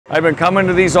I've been coming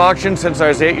to these auctions since I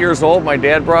was 8 years old. My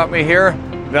dad brought me here.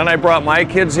 Then I brought my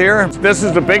kids here. This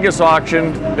is the biggest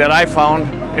auction that I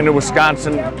found in the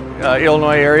Wisconsin,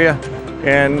 Illinois area.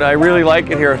 And I really like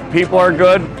it here. People are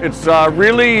good. It's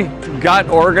really got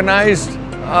organized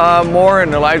more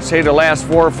in, I'd say, the last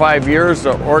 4 or 5 years.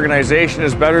 The organization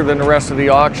is better than the rest of the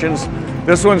auctions.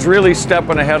 This one's really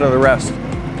stepping ahead of the rest.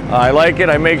 I like it.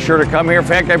 I make sure to come here. In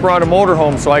fact, I brought a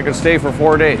motorhome so I could stay for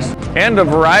 4 days. And the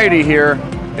variety here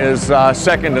is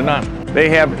second to none. They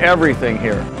have everything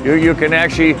here. You can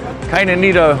actually kind of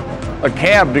need a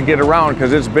cab to get around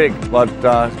because it's big. But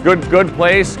good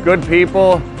place, good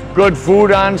people, good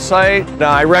food on site.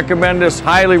 Now, I recommend this,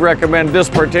 highly recommend this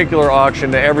particular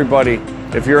auction to everybody.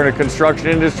 If you're in a construction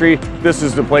industry, this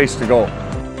is the place to go.